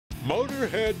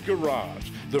Motorhead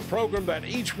Garage, the program that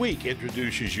each week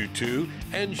introduces you to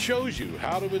and shows you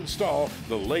how to install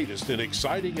the latest and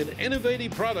exciting and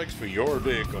innovative products for your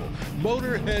vehicle.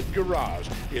 Motorhead Garage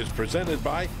is presented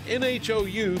by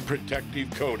NHOU Protective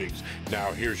Coatings.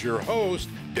 Now here's your host,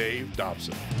 Dave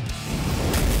Dobson.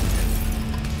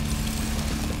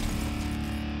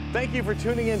 Thank you for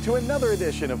tuning in to another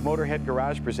edition of Motorhead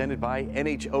Garage presented by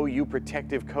NHOU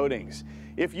Protective Coatings.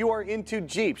 If you are into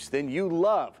Jeeps, then you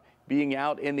love being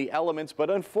out in the elements, but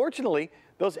unfortunately,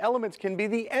 those elements can be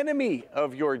the enemy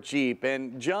of your Jeep.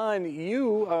 And John,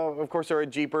 you, of course, are a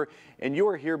Jeeper, and you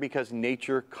are here because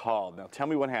nature called. Now, tell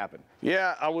me what happened.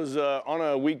 Yeah, I was on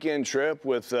a weekend trip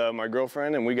with my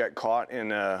girlfriend, and we got caught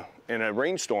in a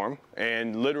rainstorm,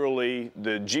 and literally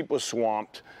the Jeep was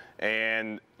swamped.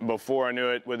 And before I knew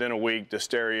it, within a week, the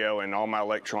stereo and all my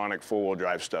electronic four-wheel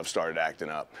drive stuff started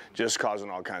acting up, just causing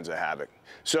all kinds of havoc.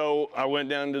 So I went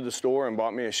down to the store and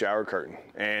bought me a shower curtain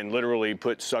and literally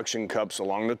put suction cups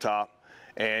along the top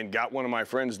and got one of my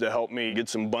friends to help me get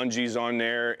some bungees on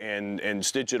there and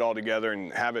stitch it all together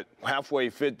and have it halfway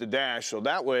fit the dash, so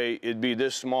that way it'd be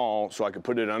this small so I could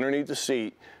put it underneath the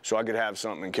seat so I could have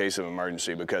something in case of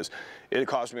emergency, because it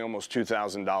cost me almost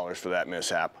 $2,000 for that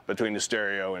mishap between the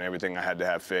stereo and everything I had to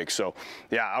have fixed. So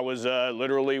yeah, I was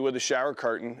literally with a shower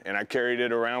curtain, and I carried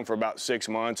it around for about 6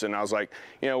 months, and I was like,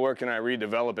 you know, where can I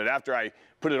redevelop it? After I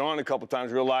put it on a couple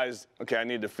times, realized, okay, I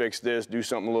need to fix this, do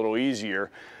something a little easier,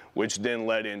 which then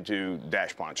led into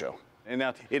Dash Poncho. And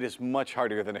now it is much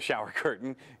harder than a shower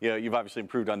curtain. You know, you've obviously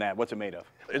improved on that. What's it made of?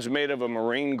 It's made of a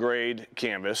marine grade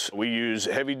canvas. We use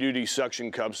heavy duty suction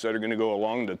cups that are going to go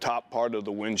along the top part of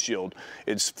the windshield.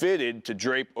 It's fitted to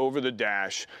drape over the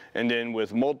dash, and then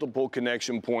with multiple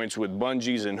connection points with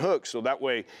bungees and hooks, so that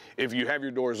way if you have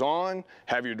your doors on,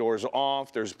 have your doors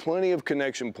off, there's plenty of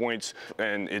connection points,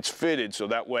 and it's fitted so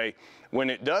that way when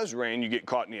it does rain, you get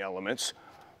caught in the elements,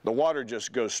 the water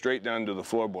just goes straight down to the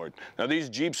floorboard. Now these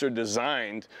Jeeps are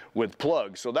designed with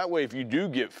plugs, so that way if you do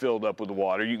get filled up with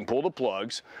water, you can pull the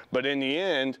plugs, but in the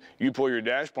end, you pull your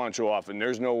dash poncho off and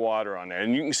there's no water on there.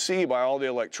 And you can see by all the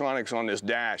electronics on this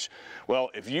dash,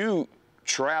 well, if you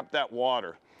trap that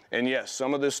water, and yes,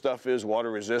 some of this stuff is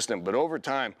water resistant, but over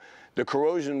time, the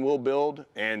corrosion will build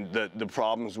and the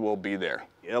problems will be there.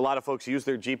 A lot of folks use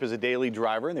their Jeep as a daily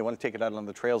driver, and they want to take it out on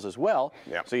the trails as well.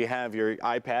 Yep. So you have your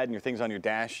iPad and your things on your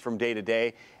dash from day to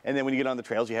day, and then when you get on the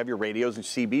trails, you have your radios and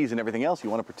CBs and everything else you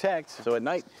want to protect. So at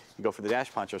night, you go for the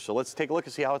dash poncho. So let's take a look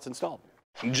and see how it's installed.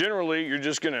 Generally, you're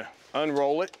just going to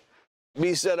unroll it,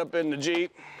 be set up in the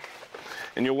Jeep,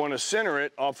 and you'll want to center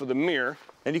it off of the mirror.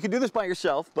 And you can do this by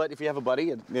yourself, but if you have a buddy,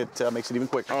 it makes it even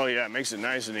quicker. Oh yeah, it makes it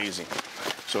nice and easy.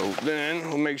 So then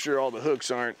we'll make sure all the hooks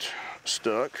aren't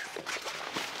stuck.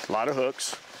 A lot of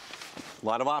hooks. A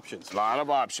lot of options. A lot of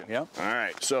options. Yep. All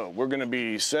right, so we're going to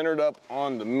be centered up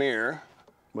on the mirror.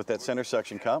 With that center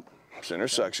suction cup. Center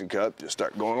suction cup, just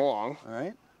start going along. All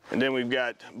right. And then we've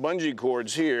got bungee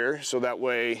cords here, so that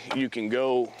way you can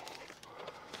go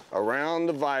around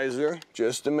the visor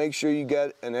just to make sure you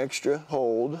got an extra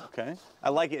hold. Okay. I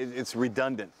like it. It's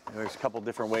redundant. There's a couple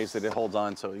different ways that it holds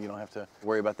on, so you don't have to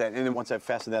worry about that. And then once I've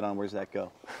fastened that on, where does that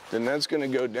go? Then that's going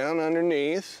to go down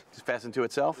underneath. Just fasten to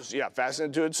itself? Just, yeah, fasten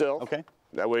it to itself. Okay.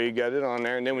 That way you got it on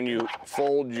there. And then when you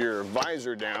fold your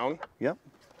visor down, yep,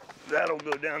 that'll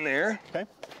go down there. Okay.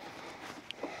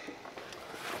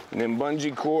 And then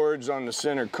bungee cords on the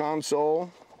center console.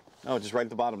 Oh, just right at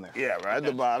the bottom there. Yeah, right at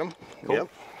the bottom. Cool. Yep.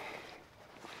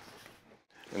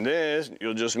 And this,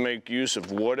 you'll just make use of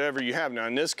whatever you have. Now,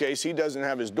 in this case, he doesn't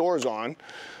have his doors on,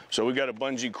 so we got a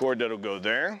bungee cord that'll go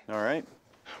there. All right.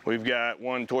 We've got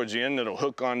one towards the end that'll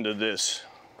hook onto this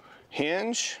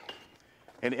hinge.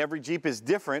 And every Jeep is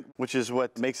different, which is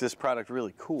what makes this product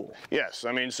really cool. Yes,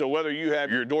 I mean, so whether you have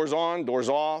your doors on, doors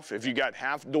off, if you got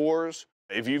half doors,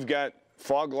 if you've got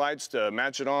fog lights to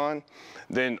match it on,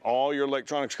 then all your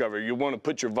electronics covered. You want to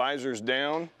put your visors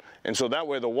down, and so that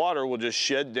way the water will just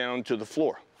shed down to the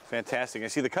floor. Fantastic. I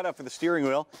see the cutout for the steering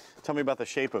wheel. Tell me about the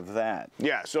shape of that.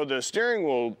 Yeah, so the steering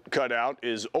wheel cutout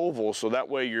is oval, so that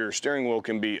way your steering wheel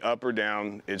can be up or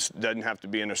down. It doesn't have to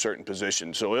be in a certain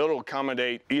position, so it'll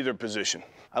accommodate either position.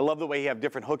 I love the way you have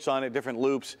different hooks on it, different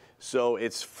loops, so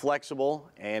it's flexible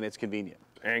and it's convenient.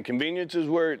 And convenience is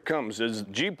where it comes. As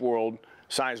Jeep world,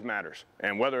 size matters.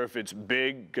 And whether if it's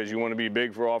big, because you want to be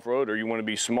big for off-road, or you want to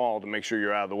be small to make sure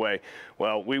you're out of the way.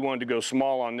 Well, we wanted to go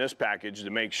small on this package to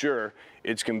make sure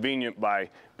it's convenient by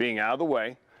being out of the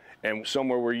way and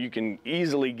somewhere where you can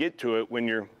easily get to it when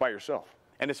you're by yourself.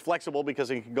 And it's flexible because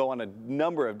it can go on a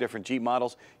number of different Jeep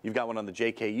models. You've got one on the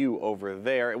JKU over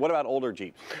there. What about older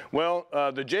Jeeps? Well,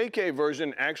 the JK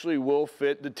version actually will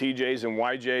fit the TJs and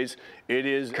YJs. It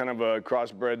is kind of a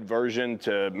crossbred version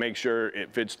to make sure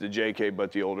it fits the JK,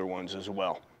 but the older ones as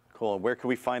well. Cool. And where can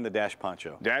we find the Dash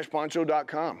Poncho?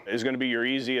 DashPoncho.com is going to be your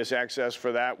easiest access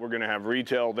for that. We're going to have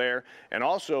retail there. And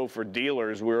also for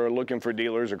dealers, we're looking for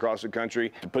dealers across the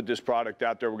country to put this product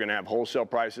out there. We're going to have wholesale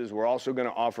prices. We're also going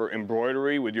to offer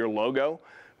embroidery with your logo,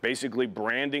 basically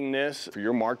branding this for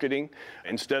your marketing.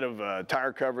 Instead of a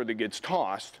tire cover that gets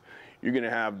tossed, you're going to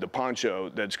have the poncho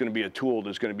that's going to be a tool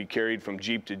that's going to be carried from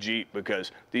Jeep to Jeep,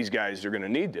 because these guys are going to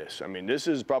need this. I mean, this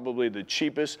is probably the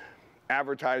cheapest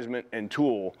advertisement and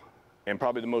tool, and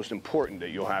probably the most important that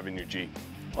you'll have in your Jeep.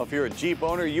 Well, if you're a Jeep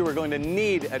owner, you are going to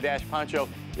need a Dash Poncho.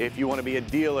 If you want to be a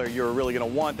dealer, you're really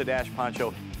going to want the Dash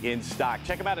Poncho in stock.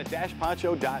 Check them out at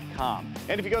dashponcho.com.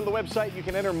 And if you go to the website, you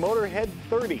can enter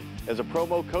Motorhead30 as a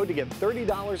promo code to get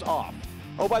 $30 off.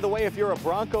 Oh, by the way, if you're a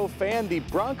Bronco fan, the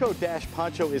Bronco Dash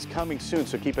Poncho is coming soon,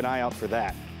 so keep an eye out for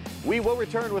that. We will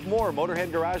return with more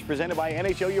Motorhead Garage presented by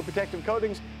NHOU Protective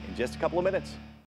Coatings in just a couple of minutes.